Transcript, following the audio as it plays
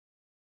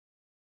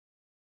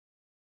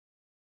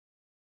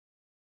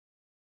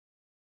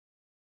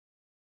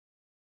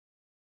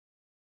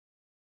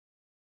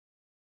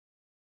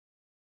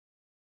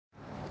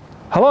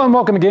Hello and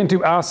welcome again to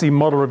RC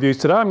Model Reviews.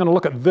 Today I'm going to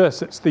look at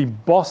this. It's the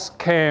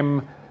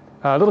Boscam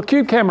little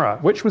cube camera,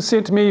 which was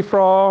sent to me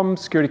from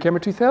Security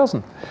Camera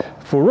 2000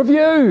 for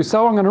review.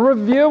 So I'm going to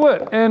review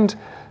it, and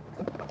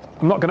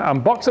I'm not going to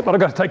unbox it, but I've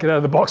got to take it out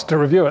of the box to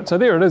review it. So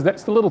there it is.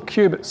 That's the little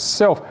cube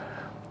itself.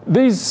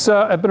 These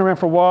have been around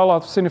for a while.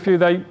 I've seen a few.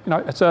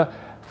 It's a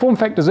form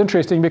factor is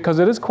interesting because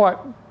it is quite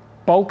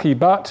bulky,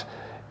 but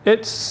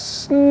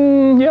it's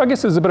I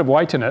guess there's a bit of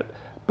weight in it.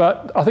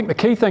 But I think the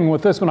key thing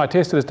with this when I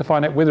test it is to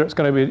find out whether it's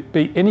going to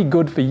be any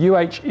good for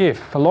UHF,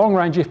 for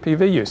long-range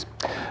FPV use.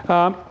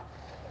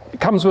 It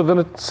comes with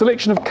a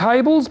selection of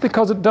cables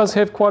because it does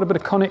have quite a bit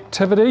of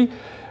connectivity.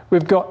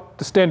 We've got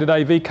the standard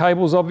AV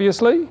cables,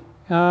 obviously.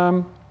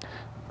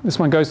 This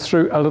one goes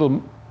through a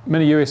little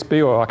mini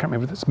USB, or I can't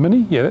remember if it's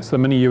mini. Yeah, that's the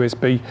mini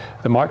USB.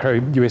 The micro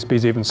USB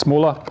is even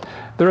smaller.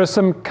 There are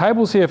some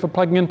cables here for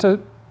plugging into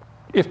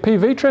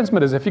FPV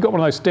transmitters. If you've got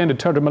one of those standard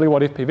 200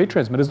 milliwatt FPV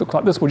transmitters, look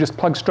like this will just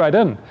plug straight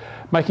in,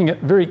 making it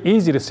very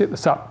easy to set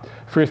this up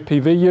for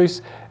FPV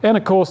use. And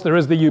of course there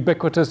is the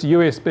ubiquitous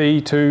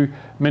USB to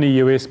mini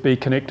USB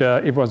connector.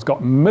 Everyone's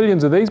got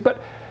millions of these,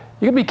 but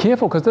you got to be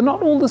careful because they're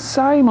not all the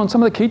same. On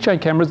some of the keychain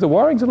cameras the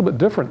wiring's a little bit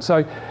different,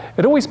 so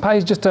it always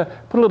pays just to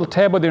put a little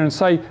tab on there and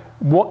say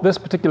what this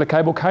particular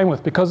cable came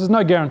with, because there's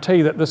no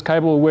guarantee that this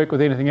cable will work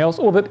with anything else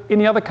or that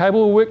any other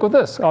cable will work with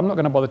this. I'm not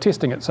going to bother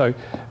testing it, so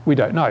we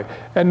don't know.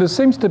 And there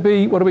seems to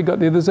be, what do we got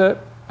there? There's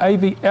a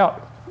AV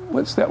out.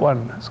 What's that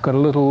one? It's got a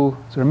little,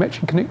 is there a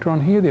matching connector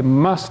on here? There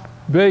must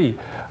be.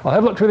 I'll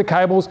have a look through the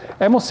cables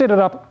and we'll set it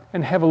up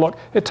and have a look.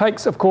 It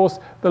takes, of course,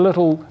 the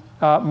little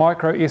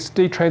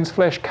microSD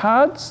trans-flash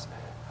cards.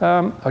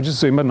 I'll just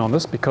zoom in on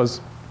this because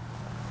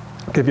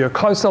I'll give you a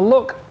closer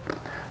look.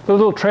 The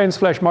little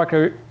trans-flash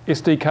micro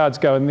SD cards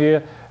go in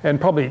there,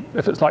 and probably,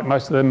 if it's like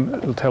most of them,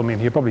 it'll tell me in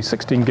here, probably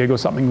 16 gig or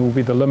something will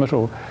be the limit,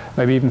 or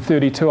maybe even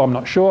 32, I'm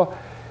not sure.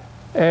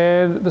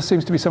 And this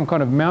seems to be some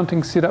kind of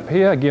mounting setup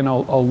here. Again,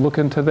 I'll look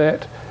into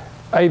that.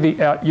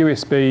 AV out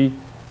USB,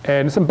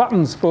 and some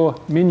buttons for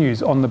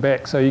menus on the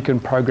back so you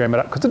can program it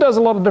up, because it does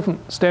a lot of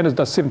different standards. It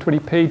does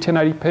 720p,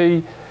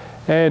 1080p,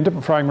 and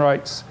different frame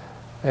rates,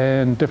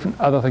 and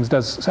different other things. It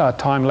does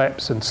time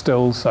lapse and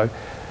stills. So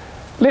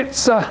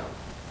let's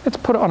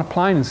put it on a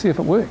plane and see if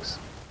it works.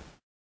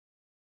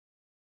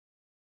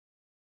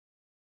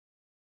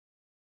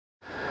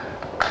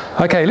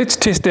 Okay, let's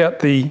test out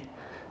the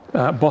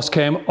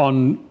Boscam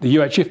on the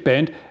UHF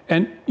band,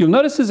 and you'll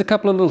notice there's a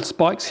couple of little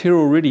spikes here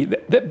already.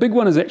 That big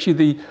one is actually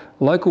the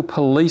local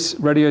police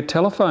radio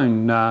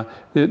telephone,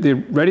 their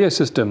radio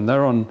system.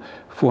 They're on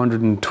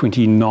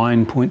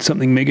 429 point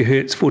something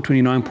megahertz,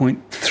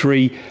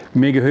 429.3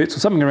 megahertz or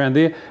something around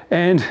there.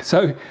 And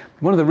so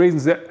one of the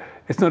reasons that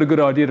it's not a good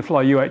idea to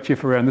fly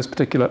UHF around this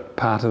particular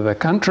part of the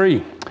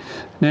country.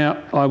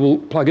 Now I will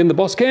plug in the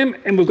Boscam,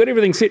 and we've got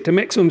everything set to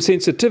maximum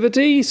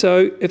sensitivity,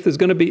 so if there's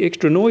going to be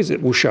extra noise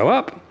it will show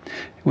up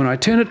when I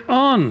turn it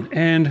on.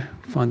 And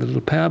find the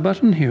little power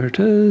button, here it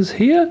is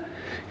here.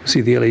 You'll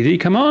see the LED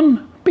come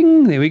on,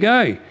 bing, there we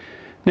go.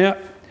 Now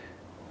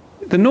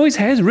the noise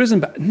has risen,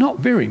 but not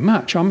very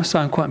much. I must say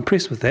I'm quite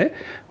impressed with that.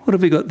 What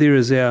have we got there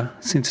as our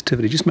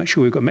sensitivity? Just make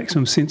sure we've got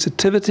maximum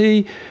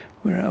sensitivity.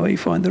 Where are we?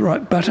 Find the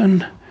right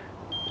button.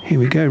 Here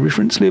we go,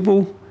 reference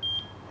level,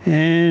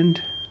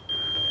 and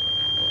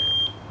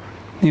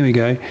there we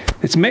go.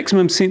 It's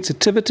maximum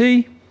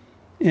sensitivity,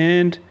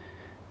 and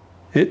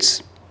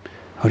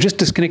I'll just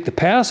disconnect the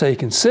power so you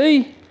can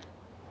see.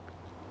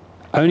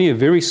 Only a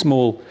very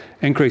small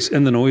increase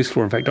in the noise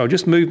floor. In fact, I'll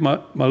just move my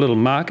little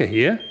marker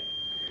here.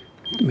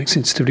 Max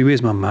sensitivity,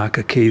 where's my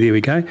marker key? There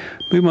we go.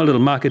 Move my little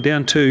marker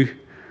down to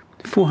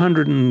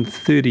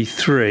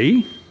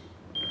 433,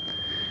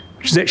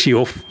 which is actually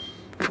off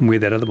from where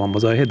that other one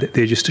was. I had that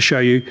there just to show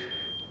you.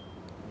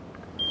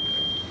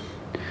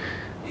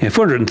 Yeah,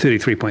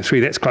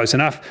 433.3, that's close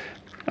enough.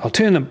 I'll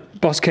turn the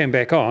Boscam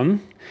back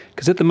on,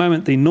 because at the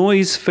moment the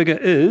noise figure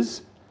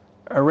is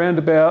around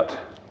about,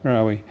 where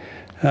are we?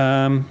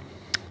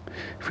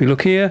 If we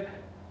look here,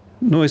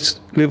 noise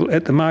level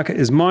at the marker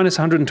is minus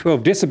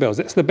 112 decibels.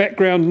 That's the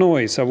background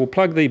noise. So we'll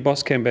plug the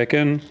Boscam back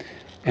in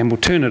and we'll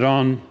turn it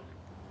on,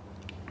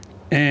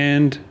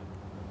 and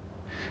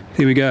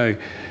there we go.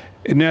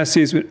 It now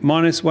says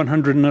minus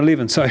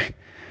 111. So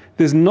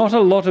there's not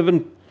a lot of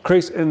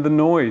increase in the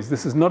noise.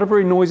 This is not a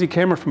very noisy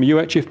camera from a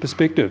UHF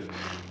perspective.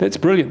 That's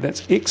brilliant.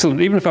 That's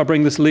excellent. Even if I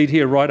bring this lead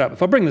here right up.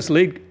 If I bring this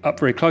lead up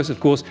very close, of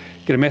course,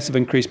 get a massive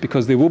increase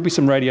because there will be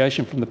some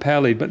radiation from the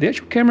power lead. But the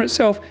actual camera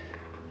itself,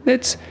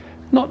 that's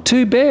not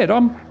too bad.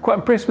 I'm quite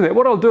impressed with that.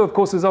 What I'll do, of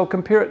course, is I'll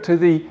compare it to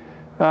the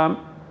Horyzon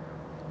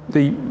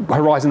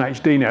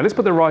HD now. Let's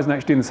put the Horyzon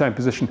HD in the same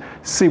position,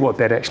 see what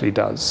that actually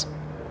does.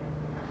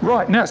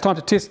 Right, now it's time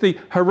to test the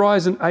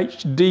Horyzon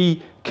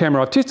HD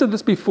camera. I've tested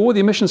this before, the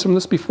emissions from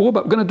this before,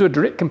 but we're going to do a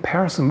direct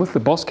comparison with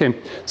the Boscam.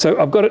 So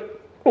I've got it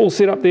all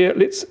set up there.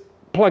 Let's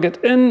plug it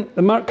in.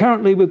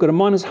 Currently we've got a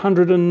minus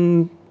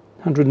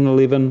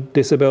 111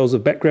 decibels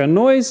of background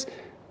noise.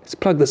 Let's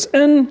plug this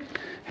in.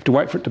 Have to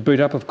wait for it to boot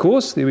up, of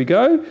course. There we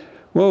go.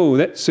 Whoa,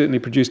 that certainly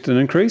produced an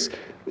increase.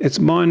 It's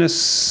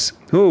minus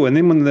Oh, and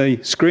then when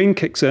the screen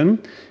kicks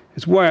in,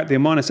 it's way up there,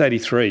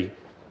 -83.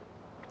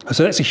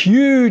 So that's a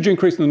huge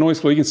increase in the noise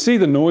floor. You can see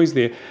the noise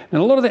there.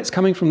 And a lot of that's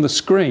coming from the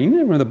screen.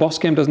 Remember, the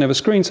Boscam doesn't have a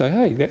screen, so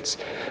hey, that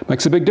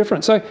makes a big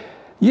difference. So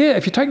yeah,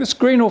 if you take the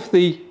screen off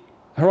the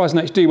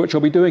Horyzon HD, which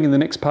I'll be doing in the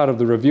next part of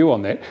the review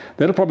on that,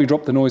 that'll probably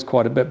drop the noise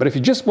quite a bit. But if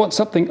you just want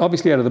something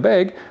obviously out of the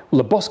bag,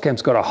 well, the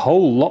Boscam's got a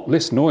whole lot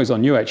less noise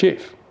on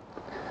UHF.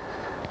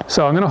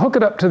 So I'm going to hook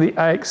it up to the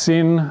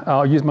AXN.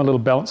 I'll use my little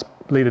balance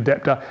lead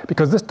adapter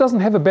because this doesn't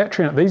have a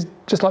battery in it. These,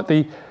 just like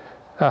the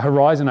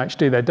Horyzon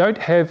HD, they don't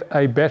have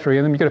a battery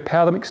in them. You've got to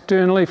power them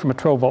externally from a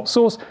 12-volt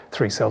source,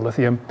 3-cell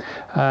lithium.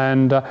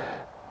 And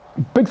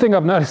big thing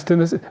I've noticed in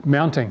this is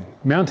mounting.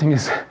 Mounting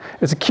is,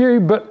 it's a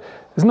cube, but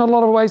there's not a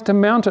lot of ways to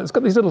mount it. It's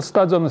got these little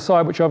studs on the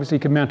side, which obviously you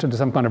can mount into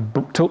some kind of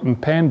tilt and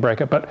pan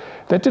bracket, but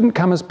that didn't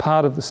come as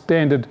part of the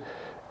standard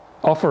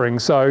offering.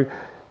 So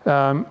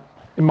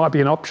it might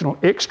be an optional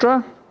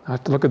extra. I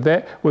have to look at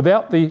that.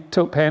 Without the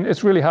tilt pan,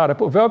 it's really hard. I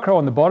put Velcro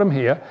on the bottom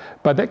here,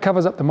 but that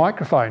covers up the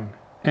microphone.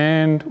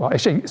 And well,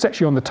 actually, it's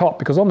actually on the top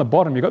because on the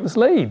bottom you've got this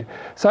lead.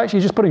 So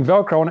actually just putting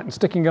Velcro on it and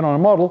sticking it on a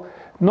model,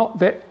 not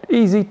that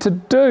easy to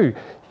do. You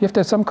have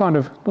to have some kind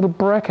of little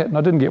bracket, and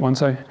I didn't get one.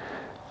 So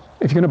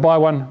if you're going to buy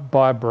one,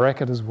 buy a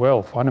bracket as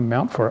well. Find a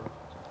mount for it.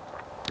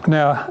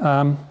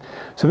 Now,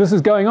 so this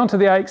is going onto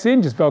the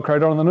AXN, just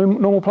Velcroed on in the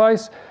normal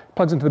place,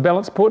 plugs into the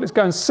balance port. Let's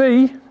go and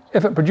see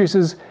if it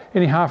produces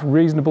any half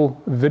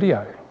reasonable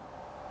video.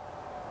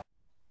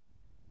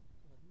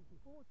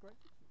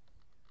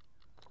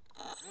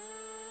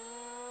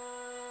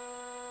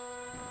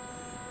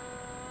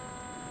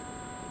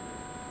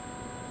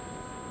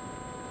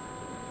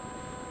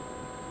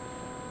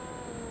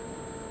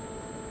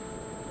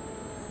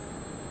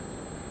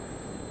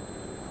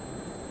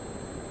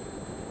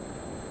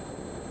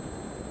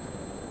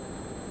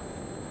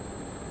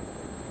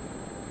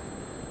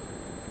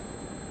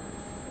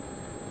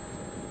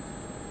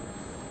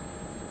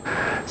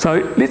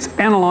 So let's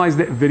analyze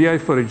that video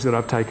footage that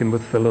I've taken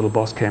with the little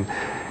Boscam.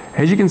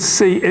 As you can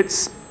see,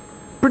 it's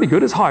pretty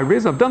good. It's high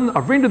res. I've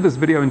rendered this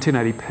video in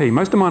 1080p.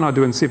 Most of mine I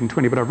do in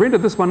 720, but I've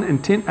rendered this one in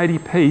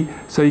 1080p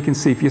so you can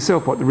see for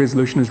yourself what the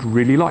resolution is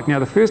really like. Now,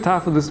 the first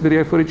half of this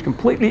video footage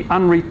completely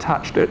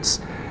unretouched.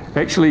 It's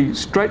actually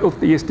straight off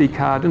the SD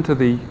card into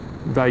the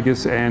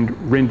Vegas and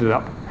rendered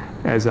up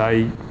as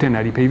a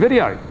 1080p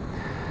video.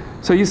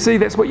 So you see,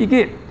 that's what you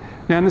get.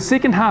 Now in the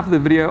second half of the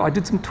video I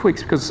did some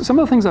tweaks because some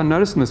of the things I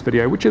noticed in this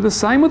video, which are the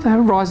same with the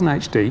Horyzon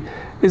HD,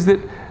 is that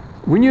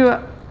when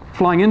you're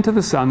flying into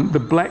the sun, the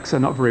blacks are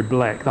not very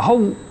black. The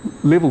whole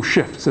level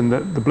shifts and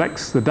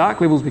the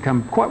dark levels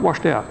become quite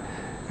washed out,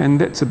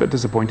 and that's a bit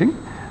disappointing.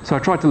 So I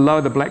tried to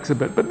lower the blacks a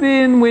bit, but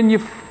then when you're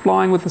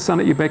flying with the sun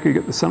at your back, you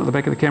get the sun at the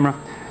back of the camera,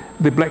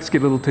 the blacks get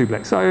a little too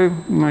black. So you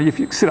know, if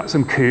you set up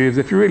some curves,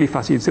 if you're really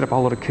fussy, you'd set up a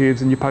whole lot of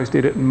curves and you post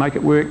edit and make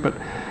it work. But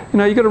you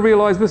know, you've got to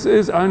realize this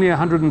is only a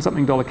 $100 and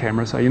something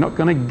camera, so you're not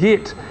going to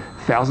get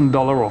 $1,000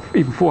 or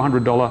even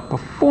 $400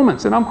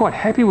 performance. And I'm quite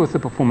happy with the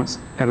performance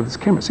out of this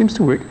camera. It seems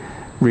to work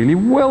really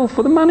well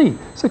for the money,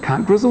 so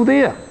can't grizzle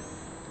there.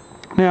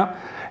 Now,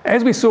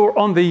 as we saw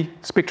on the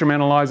spectrum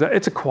analyzer,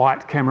 it's a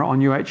quiet camera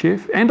on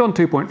UHF and on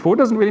 2.4. It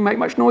doesn't really make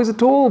much noise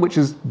at all, which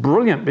is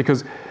brilliant,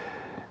 because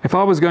if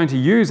I was going to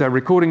use a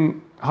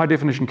recording high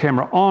definition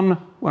camera on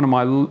one of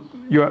my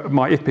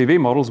FPV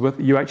models with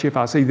UHF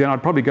RC, then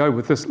I'd probably go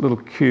with this little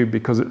cube,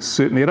 because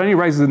it only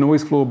raises the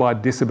noise floor by a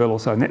decibel or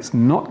so, and that's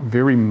not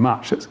very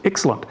much. It's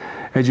excellent.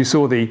 As you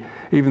saw,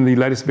 even the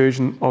latest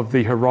version of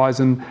the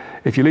Horyzon,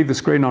 if you leave the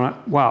screen on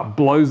it, wow, it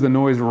blows the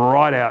noise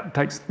right out. It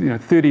takes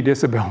 30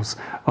 decibels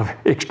of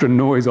extra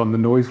noise on the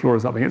noise floor or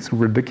something. It's a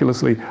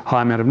ridiculously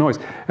high amount of noise.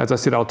 As I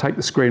said, I'll take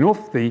the screen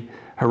off the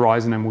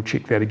Horyzon and we'll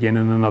check that again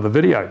in another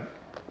video.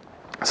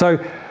 So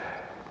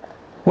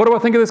what do I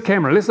think of this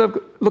camera? Let's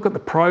look at the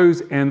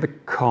pros and the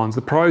cons.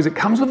 The pros, it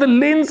comes with a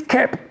lens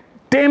cap.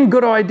 Damn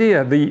good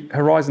idea. The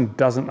Horyzon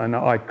doesn't, and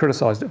I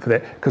criticised it for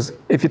that, because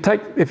if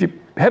you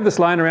have this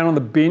laying around on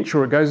the bench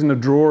or it goes in a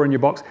drawer in your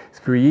box, it's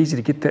very easy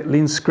to get that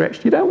lens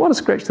scratched. You don't want to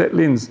scratch that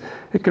lens.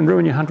 It can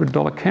ruin your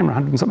 $100 camera, $100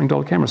 and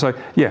something camera. So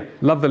yeah,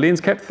 love the lens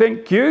cap.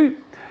 Thank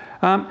you.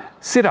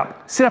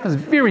 Setup is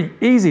very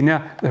easy.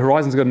 Now the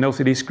Horyzon's got an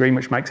LCD screen,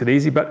 which makes it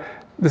easy, but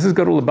this has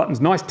got all the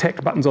buttons, nice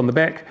tacked buttons on the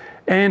back,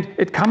 and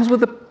it comes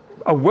with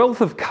a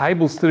wealth of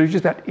cables to do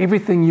just about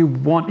everything you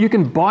want. You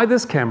can buy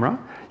this camera,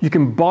 you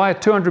can buy a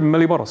 200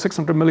 milliwatt or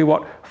 600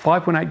 milliwatt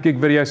 5.8 gig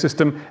video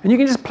system, and you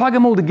can just plug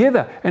them all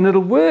together and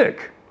it'll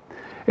work.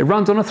 It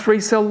runs on a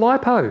 3-cell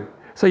lipo,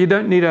 so you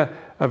don't need a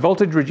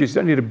voltage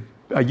reducer, you don't need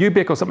a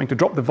UBEC or something to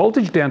drop the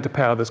voltage down to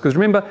power this, because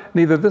remember,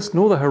 neither this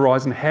nor the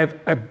Horyzon have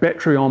a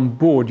battery on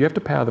board. You have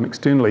to power them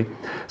externally.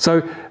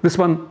 So this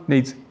one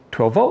needs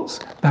 12 volts,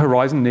 the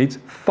Horyzon needs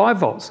 5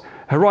 volts.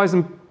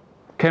 Horyzon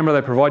camera,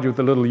 they provide you with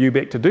a little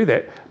UBEC to do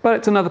that, but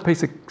it's another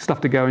piece of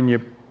stuff to go in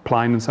your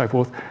plane and so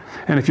forth.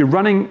 And if you're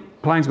running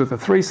planes with a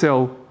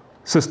 3-cell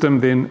system,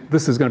 then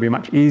this is going to be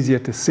much easier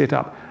to set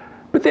up.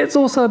 But that's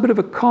also a bit of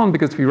a con,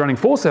 because if you're running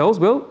 4 cells,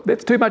 well,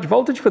 that's too much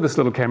voltage for this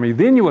little camera.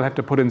 Then you will have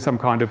to put in some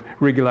kind of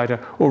regulator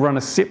or run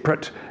a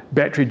separate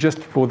battery just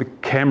for the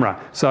camera.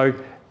 So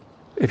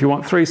if you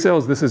want 3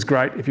 cells, this is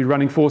great. If you're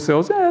running 4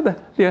 cells, the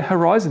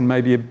Horyzon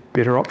may be a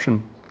better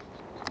option.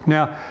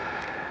 Now,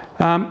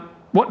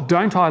 what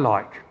don't I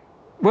like?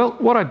 Well,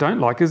 what I don't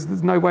like is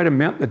there's no way to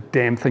mount the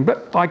damn thing.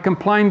 But I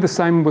complained the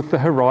same with the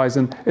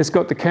Horyzon. It's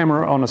got the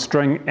camera on a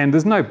string and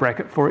there's no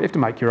bracket for it. You have to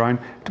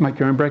make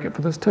your own bracket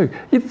for this too.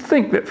 You'd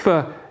think that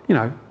for,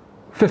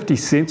 50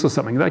 cents or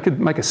something, they could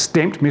make a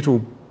stamped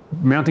metal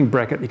mounting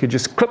bracket you could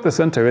just clip this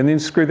into and then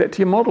screw that to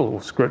your model,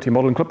 or screw it to your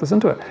model and clip this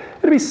into it.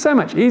 It'd be so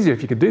much easier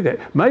if you could do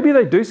that. Maybe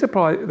they do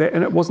supply that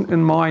and it wasn't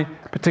in my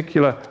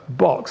particular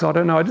box. I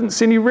don't know. I didn't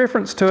see any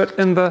reference to it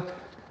in the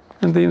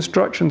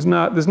instructions.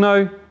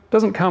 No,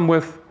 doesn't come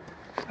with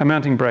a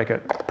mounting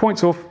bracket.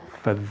 Points off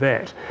for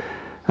that.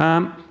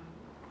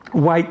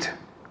 Weight.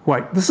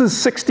 This is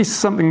 60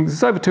 something,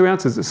 it's over 2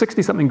 ounces, it's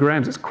 60 something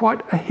grams. It's quite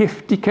a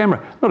hefty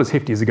camera. Not as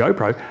hefty as the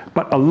GoPro,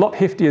 but a lot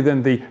heftier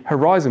than the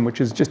Horyzon, which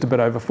is just a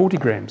bit over 40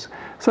 grams.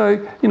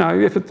 So,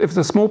 if it's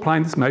a small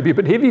plane, this may be a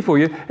bit heavy for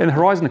you. And the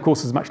Horyzon, of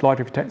course, is much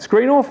lighter. If you take the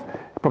screen off,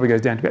 it probably goes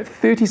down to about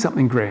 30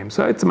 something grams.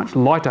 So it's a much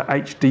lighter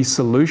HD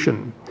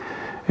solution.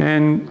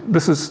 And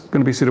this is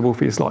going to be suitable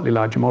for your slightly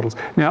larger models.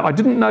 Now, I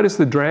didn't notice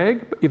the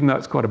drag, even though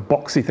it's quite a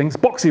boxy thing. It's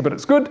boxy, but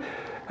it's good.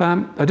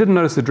 I didn't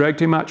notice the drag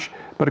too much,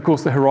 but of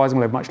course the Horyzon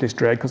will have much less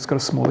drag because it's got a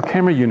smaller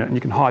camera unit and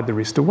you can hide the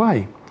rest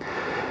away.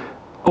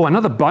 Oh,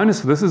 another bonus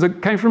for this is it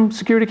came from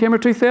Security Camera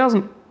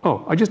 2000.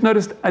 Oh, I just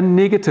noticed a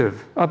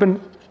negative. I've been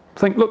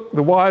thinking, look,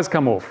 the wire's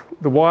come off.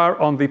 The wire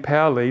on the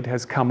power lead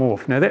has come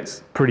off. Now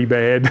that's pretty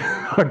bad,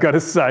 I've got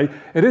to say.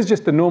 It is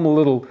just a normal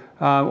little,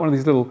 one of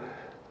these little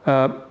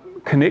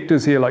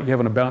connectors here like you have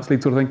on a balance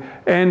lead sort of thing.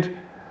 And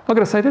I've got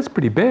to say, that's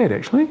pretty bad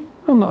actually.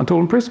 I'm not at all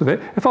impressed with that.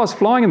 If I was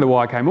flying and the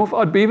wire came off,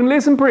 I'd be even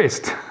less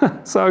impressed.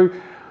 So,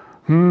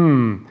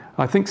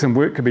 I think some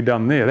work could be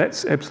done there.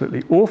 That's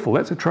absolutely awful.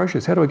 That's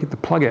atrocious. How do I get the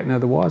plug out now?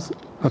 The wires,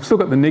 I've still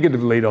got the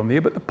negative lead on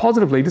there, but the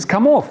positive lead has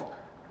come off.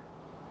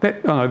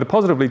 The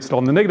positive lead's still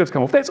on, the negative's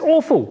come off. That's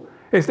awful.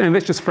 And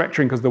that's just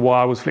fracturing because the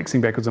wire was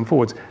flexing backwards and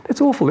forwards.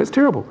 That's awful. That's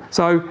terrible.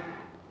 So,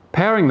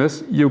 powering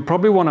this, you'll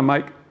probably want to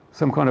make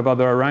some kind of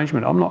other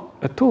arrangement. I'm not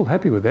at all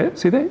happy with that.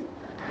 See that?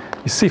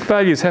 You see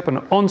failures happen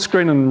on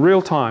screen in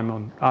real time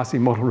on RC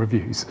model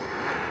reviews.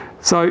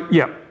 So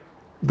yeah,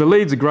 the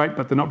leads are great,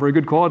 but they're not very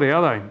good quality,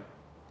 are they?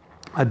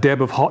 A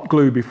dab of hot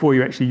glue before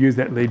you actually use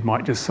that lead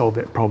might just solve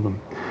that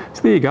problem.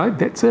 So there you go,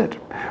 that's it.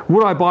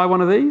 Would I buy one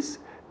of these?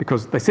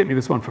 Because they sent me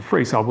this one for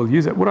free, so I will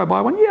use it. Would I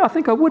buy one? Yeah, I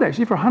think I would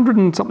actually. For $100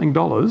 and something,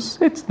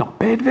 it's not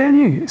bad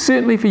value.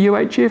 Certainly for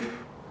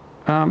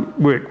UHF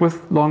work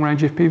with long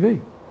range FPV.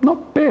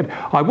 Not bad.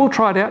 I will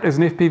try it out as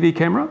an FPV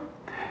camera.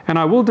 And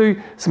I will do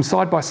some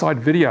side-by-side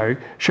video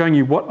showing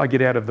you what I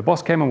get out of the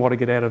Boscam and what I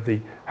get out of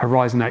the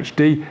Horyzon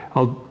HD.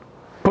 I'll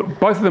put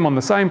both of them on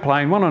the same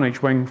plane, one on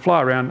each wing,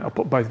 fly around, I'll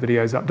put both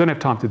videos up. Don't have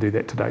time to do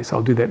that today, so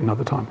I'll do that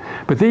another time.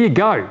 But there you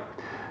go,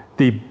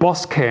 the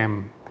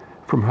Boscam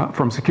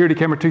from Security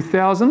Camera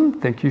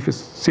 2000. Thank you for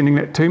sending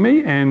that to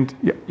me. And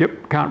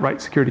yep, can't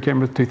rate Security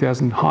Camera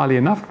 2000 highly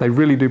enough. They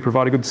really do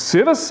provide a good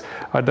service.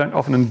 I don't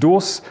often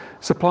endorse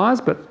suppliers,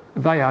 but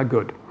they are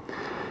good.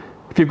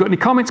 If you've got any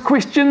comments,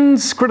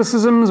 questions,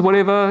 criticisms,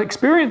 whatever,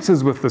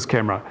 experiences with this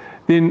camera,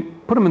 then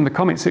put them in the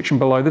comment section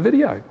below the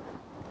video.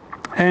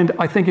 And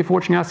I thank you for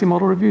watching RC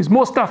Model Reviews.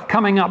 More stuff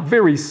coming up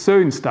very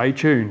soon. Stay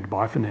tuned.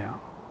 Bye for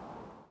now.